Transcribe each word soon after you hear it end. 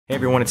Hey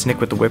everyone, it's Nick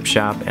with the Whip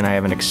Shop, and I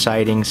have an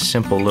exciting,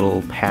 simple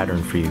little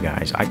pattern for you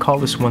guys. I call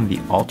this one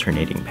the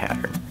alternating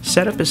pattern.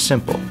 Setup is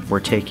simple. We're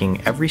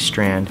taking every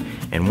strand,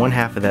 and one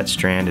half of that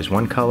strand is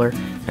one color,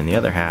 and the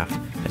other half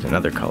is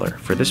another color.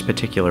 For this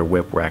particular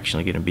whip, we're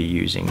actually going to be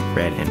using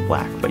red and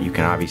black, but you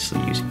can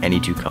obviously use any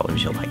two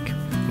colors you like.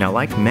 Now,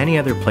 like many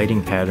other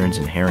plaiting patterns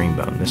in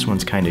herringbone, this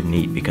one's kind of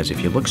neat because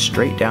if you look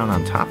straight down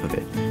on top of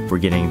it, we're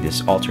getting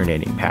this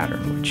alternating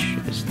pattern, which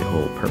is the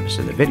whole purpose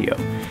of the video.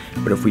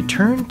 But if we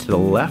turn to the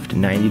left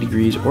 90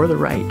 degrees or the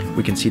right,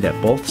 we can see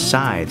that both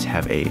sides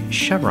have a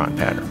chevron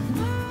pattern.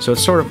 So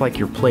it's sort of like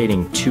you're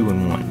plaiting two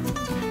in one.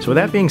 So with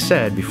that being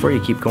said, before you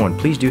keep going,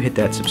 please do hit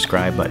that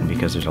subscribe button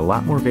because there's a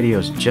lot more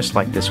videos just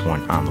like this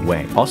one on the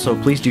way. Also,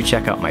 please do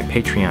check out my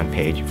Patreon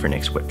page for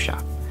Nick's Whip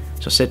Shop.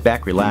 So sit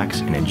back,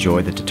 relax, and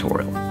enjoy the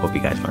tutorial. Hope you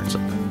guys learned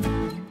something.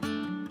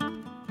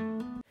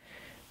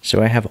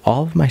 So I have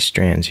all of my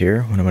strands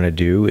here. What I'm going to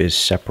do is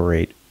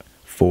separate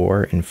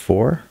 4 and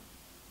 4.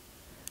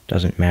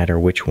 Doesn't matter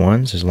which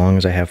ones, as long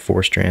as I have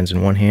 4 strands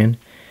in one hand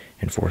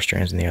and 4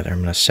 strands in the other.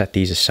 I'm going to set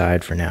these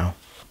aside for now.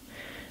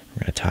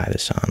 We're going to tie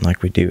this on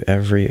like we do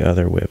every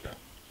other whip.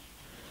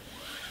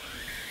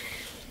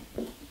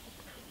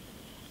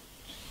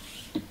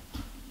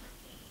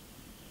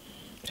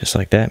 Just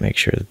like that, make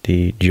sure that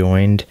the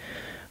joined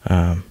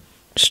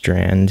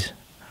strands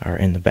are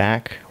in the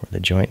back where the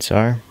joints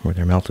are, where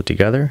they're melted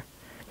together.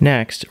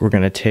 Next, we're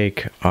going to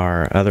take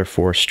our other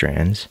 4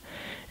 strands,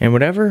 and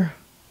whatever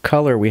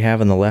color we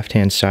have on the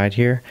left-hand side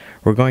here,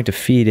 we're going to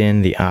feed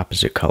in the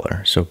opposite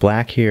color. So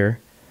black here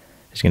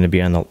is going to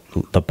be on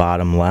the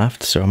bottom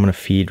left, so I'm going to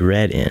feed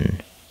red in.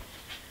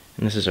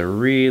 And this is a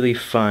really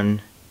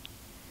fun,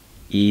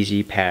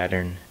 easy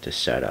pattern to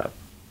set up.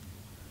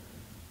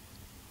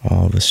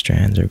 All the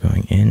strands are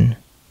going in.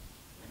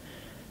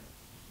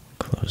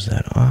 Close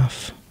that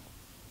off.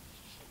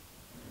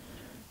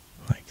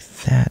 Like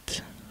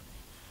that.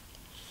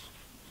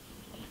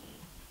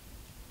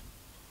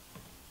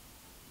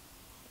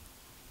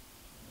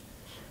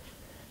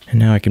 And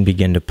now I can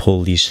begin to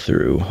pull these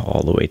through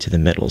all the way to the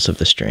middles of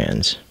the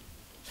strands.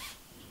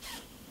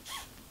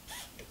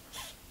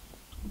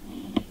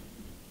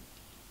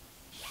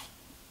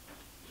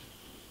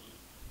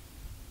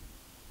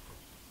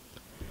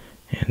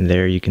 And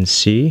there you can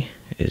see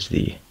is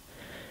the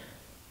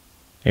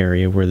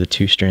area where the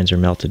 2 strands are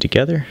melted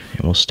together.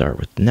 And we'll start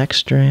with the next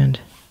strand.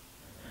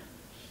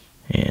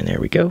 And there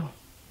we go.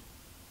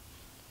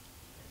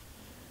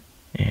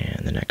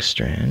 And the next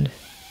strand.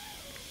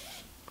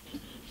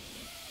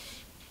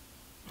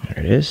 There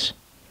it is.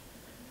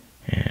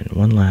 And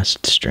one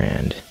last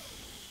strand.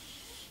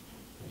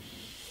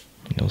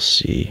 You'll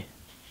see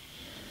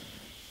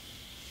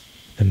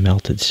the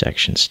melted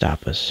section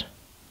stop us.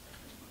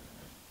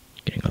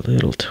 Getting a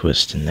little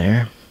twist in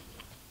there.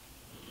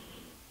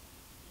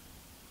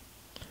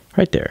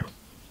 Right there.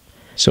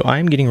 So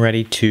I'm getting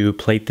ready to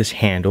plait this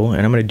handle,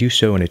 and I'm going to do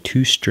so in a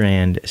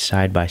 2-strand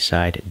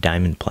side-by-side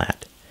diamond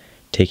plait,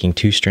 taking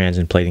 2 strands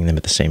and plaiting them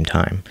at the same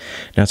time.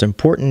 Now it's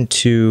important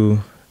to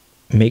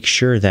make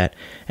sure that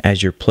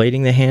as you're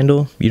plaiting the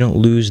handle, you don't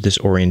lose this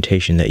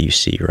orientation that you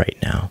see right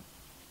now.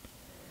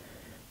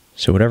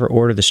 So whatever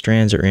order the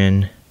strands are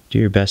in, do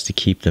your best to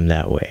keep them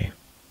that way.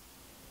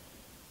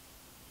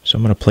 So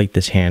I'm going to plait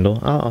this handle.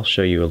 I'll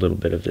show you a little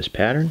bit of this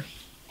pattern.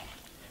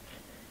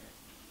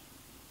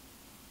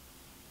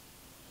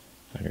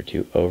 Under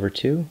 2, over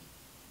 2.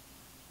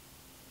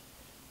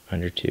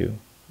 Under 2,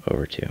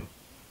 over 2.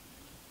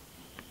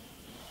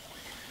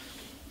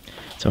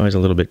 It's always a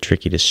little bit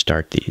tricky to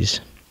start these.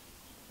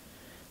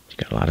 You've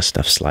got a lot of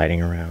stuff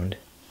sliding around.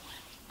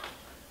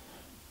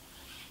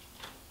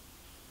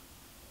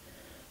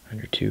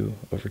 Under 2,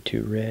 over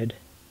 2 red.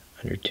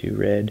 Under 2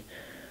 red,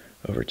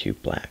 over 2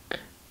 black.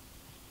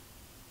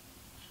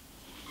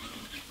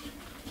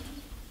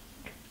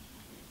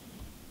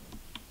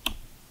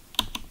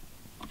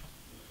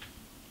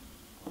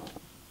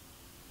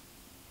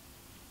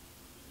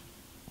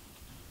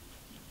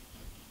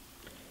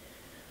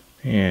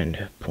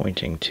 And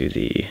pointing to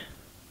the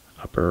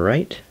upper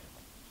right,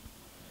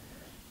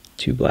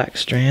 2 black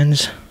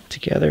strands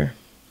together.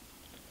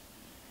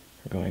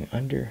 We're going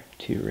under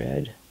 2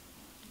 red,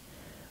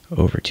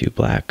 over 2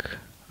 black,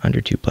 under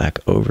 2 black,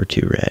 over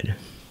 2 red.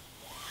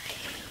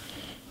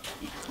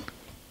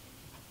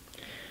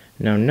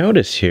 Now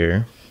notice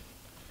here,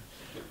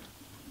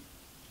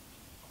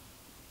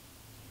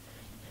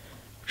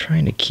 I'm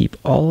trying to keep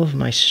all of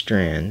my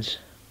strands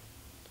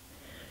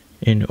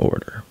in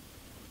order.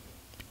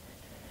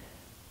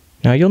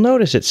 Now you'll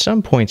notice at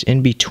some points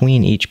in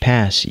between each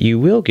pass you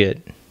will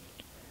get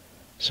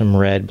some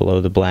red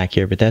below the black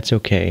here, but that's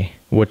okay.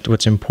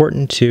 What's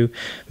important to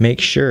make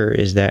sure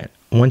is that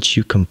once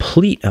you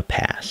complete a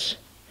pass,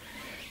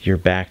 you're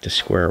back to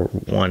square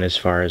one as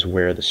far as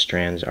where the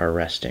strands are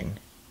resting.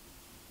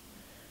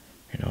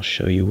 And I'll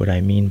show you what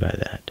I mean by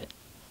that.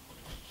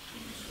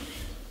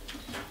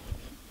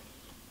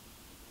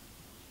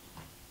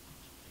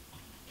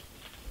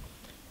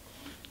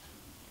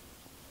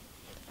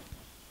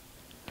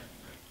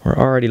 We're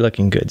already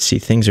looking good. See,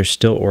 things are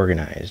still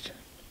organized.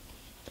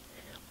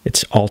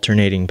 It's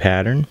alternating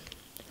pattern.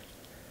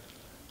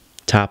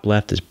 Top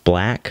left is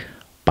black,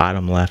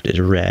 bottom left is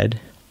red,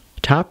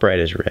 top right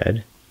is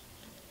red,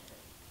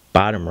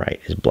 bottom right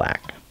is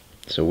black.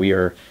 So we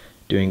are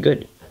doing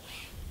good.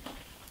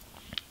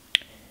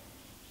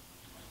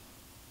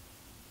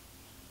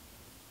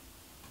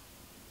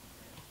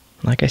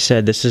 Like I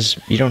said,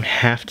 you don't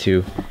have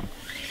to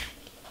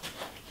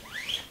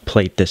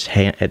plait this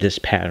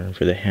pattern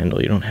for the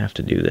handle. You don't have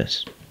to do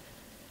this.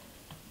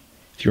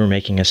 If you were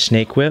making a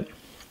snake whip,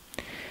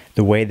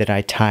 the way that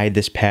I tied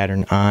this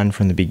pattern on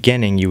from the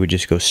beginning, you would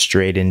just go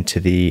straight into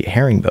the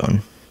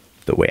herringbone,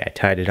 the way I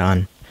tied it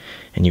on,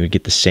 and you would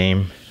get the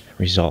same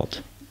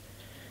result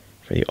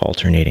for the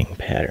alternating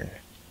pattern.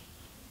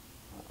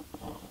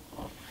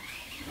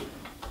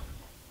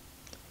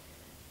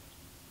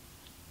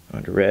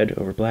 Under red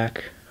over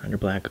black, under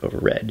black over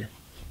red.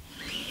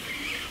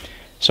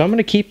 So I'm going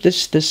to keep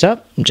this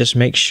up and just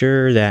make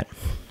sure that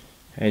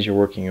as you're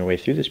working your way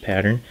through this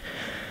pattern,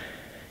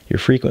 you're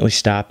frequently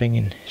stopping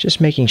and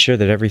just making sure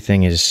that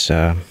everything is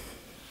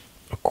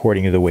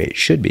according to the way it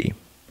should be.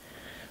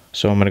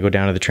 So I'm going to go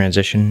down to the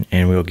transition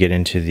and we'll get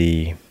into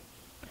the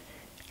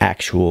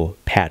actual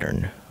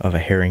pattern of a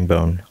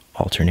herringbone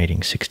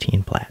alternating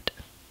 16 plait.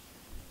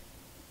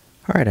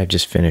 Alright, I've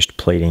just finished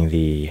plating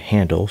the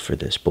handle for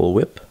this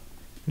bullwhip.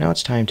 Now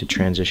it's time to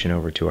transition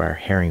over to our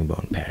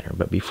herringbone pattern,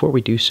 but before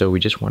we do so, we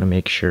just want to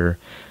make sure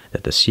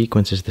that the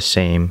sequence is the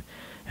same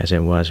as it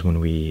was when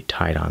we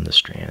tied on the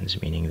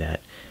strands, meaning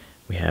that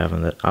we have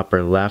on the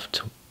upper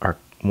left our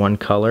one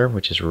color,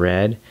 which is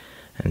red,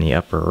 and the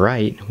upper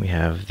right we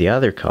have the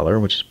other color,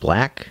 which is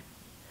black.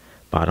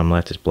 Bottom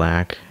left is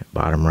black,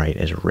 bottom right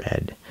is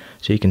red.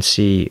 So you can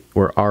see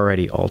we're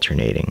already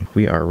alternating.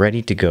 We are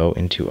ready to go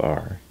into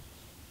our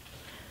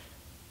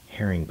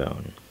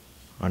herringbone.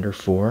 Under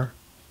 4,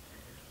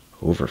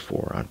 over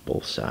 4 on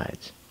both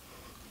sides.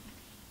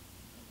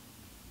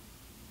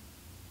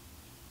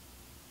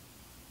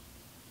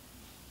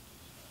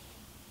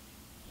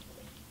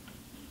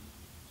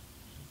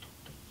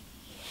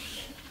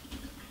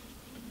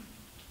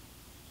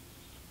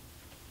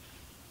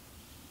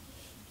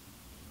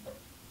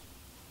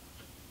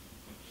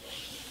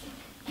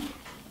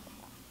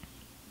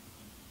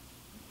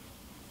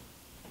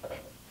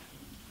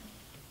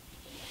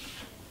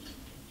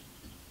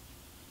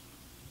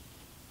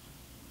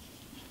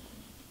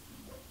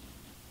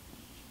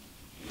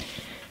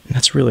 And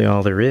that's really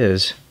all there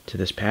is to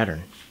this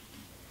pattern.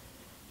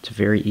 It's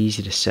very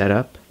easy to set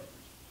up.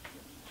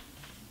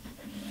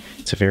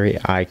 It's a very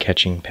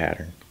eye-catching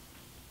pattern.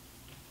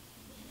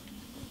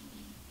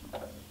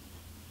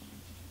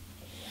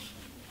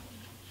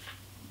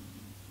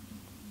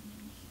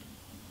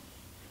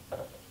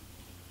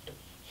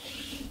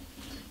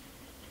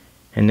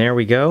 And there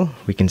we go.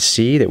 We can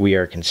see that we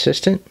are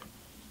consistent.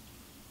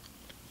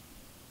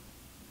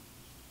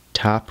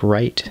 Top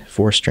right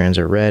 4 strands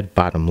are red,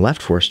 bottom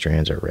left 4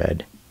 strands are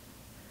red.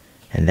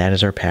 And that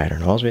is our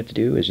pattern. All we have to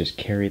do is just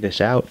carry this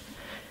out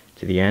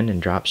to the end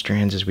and drop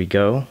strands as we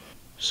go.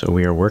 So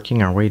we are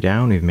working our way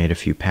down. We've made a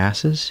few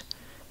passes,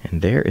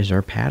 and there is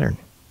our pattern.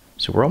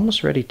 So we're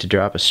almost ready to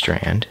drop a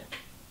strand.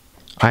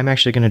 I'm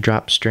actually going to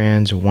drop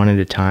strands one at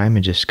a time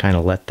and just kind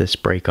of let this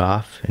break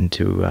off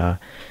into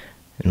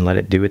and let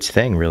it do its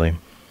thing, really.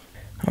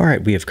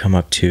 Alright, we have come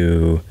up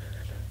to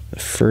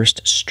the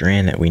first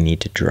strand that we need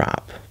to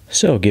drop.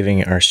 So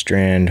giving our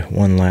strand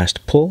one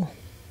last pull,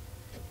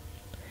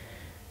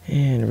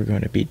 and we're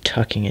going to be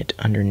tucking it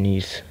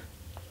underneath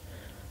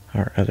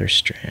our other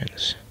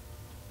strands.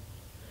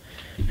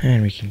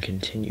 And we can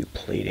continue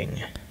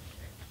plaiting.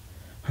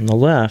 On the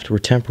left, we're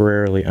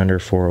temporarily under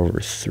 4 over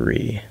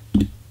 3.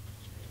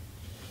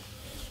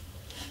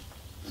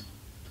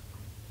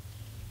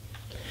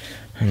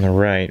 On the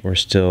right, we're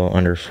still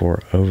under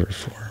 4 over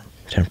 4,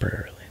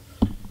 temporarily.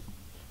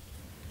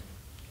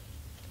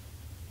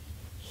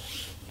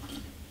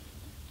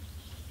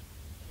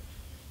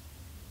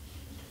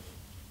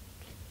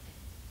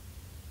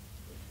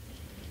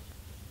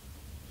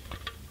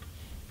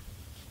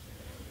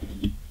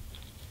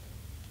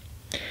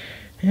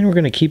 And we're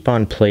going to keep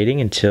on plaiting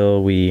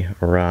until we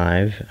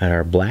arrive at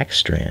our black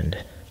strand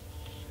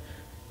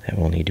that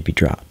will need to be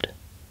dropped.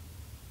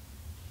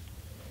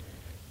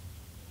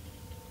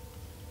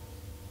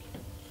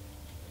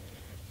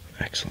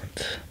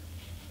 Excellent.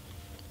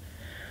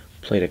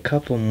 Plait a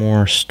couple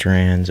more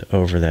strands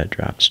over that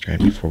dropped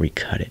strand before we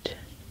cut it.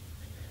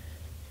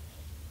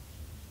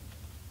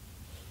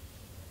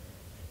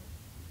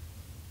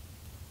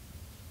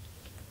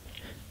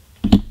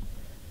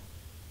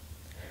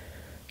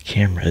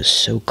 Camera is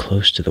so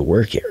close to the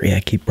work area, I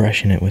keep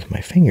brushing it with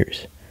my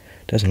fingers.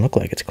 Doesn't look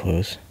like it's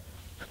close.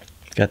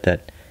 It's got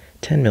that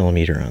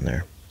 10mm on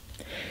there.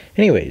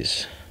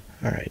 Anyways,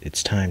 alright,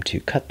 it's time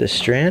to cut this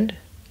strand.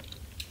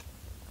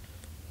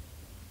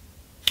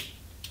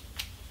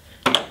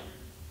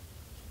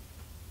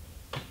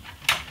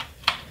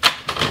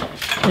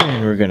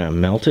 And we're going to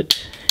melt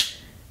it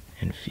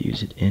and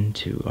fuse it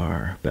into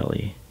our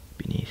belly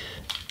beneath.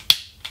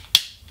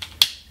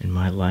 And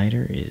my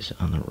lighter is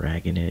on the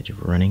ragged edge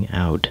of running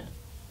out.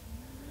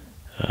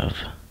 of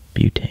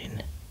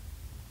butane.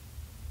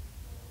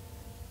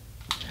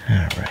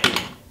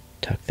 Alright,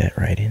 tuck that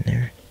right in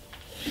there.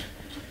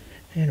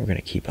 And we're going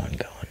to keep on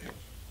going.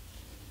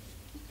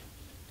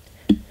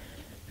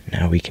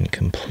 Now we can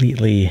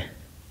completely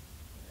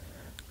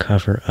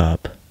cover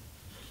up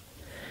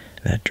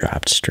that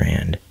dropped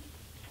strand.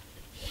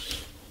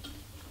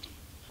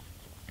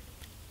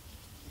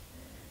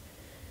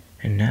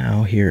 And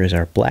now here is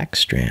our black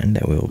strand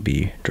that we will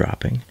be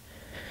dropping.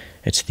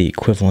 It's the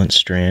equivalent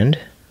strand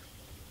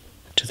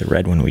to the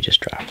red one we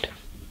just dropped.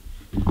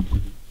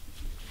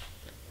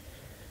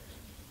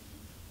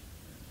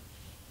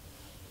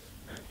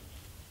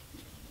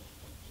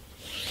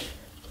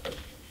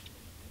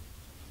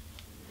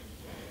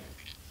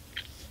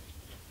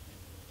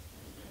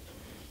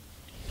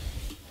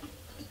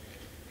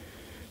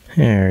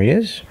 There he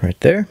is, right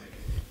there.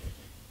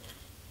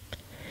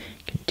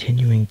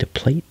 Continuing to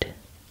plait.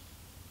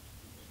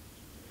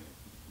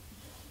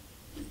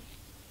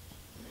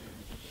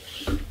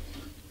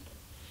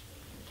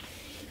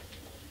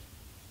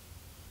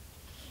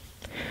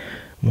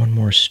 One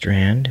more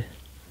strand,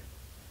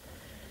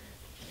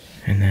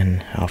 and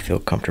then I'll feel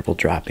comfortable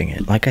dropping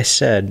it. Like I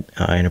said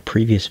in a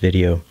previous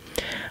video,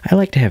 I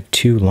like to have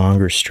two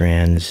longer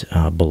strands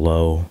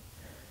below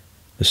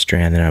the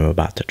strand that I'm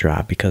about to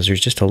drop because there's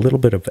just a little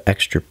bit of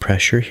extra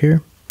pressure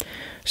here.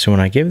 So when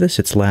I give this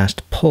its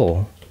last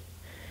pull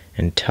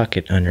and tuck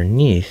it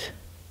underneath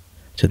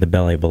to the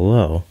belly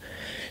below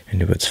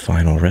into its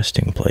final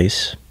resting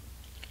place,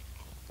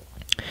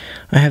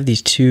 I have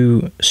these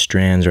two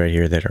strands right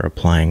here that are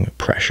applying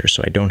pressure,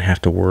 so I don't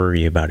have to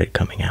worry about it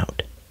coming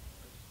out.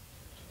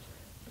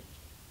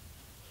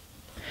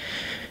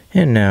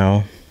 And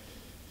now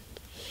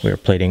we're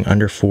plating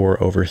under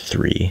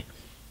 4/3,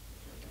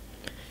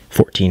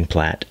 14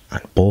 plat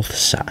on both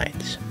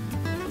sides.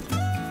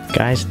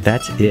 Guys,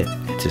 that's it.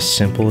 It's as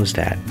simple as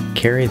that.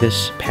 Carry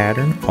this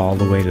pattern all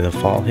the way to the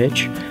fall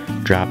hitch.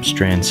 Drop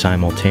strands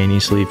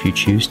simultaneously if you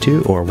choose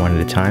to, or one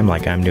at a time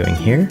like I'm doing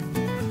here.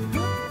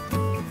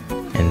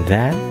 And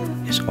that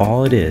is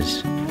all it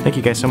is. Thank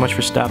you guys so much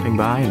for stopping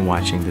by and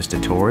watching this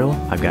tutorial.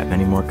 I've got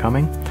many more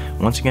coming.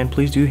 Once again,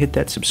 please do hit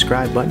that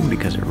subscribe button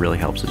because it really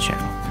helps the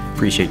channel.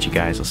 Appreciate you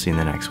guys. I'll see you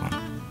in the next one.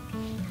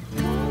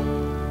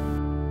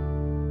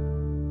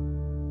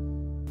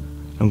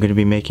 I'm going to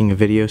be making a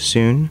video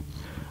soon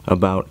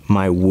about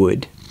my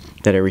wood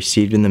that I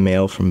received in the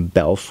mail from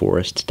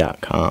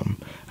bellforest.com.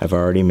 I've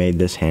already made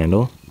this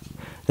handle.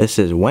 This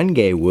is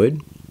Wenge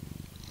wood.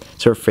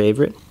 It's her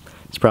favorite.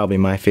 It's probably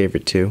my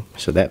favorite too,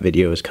 so that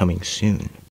video is coming soon.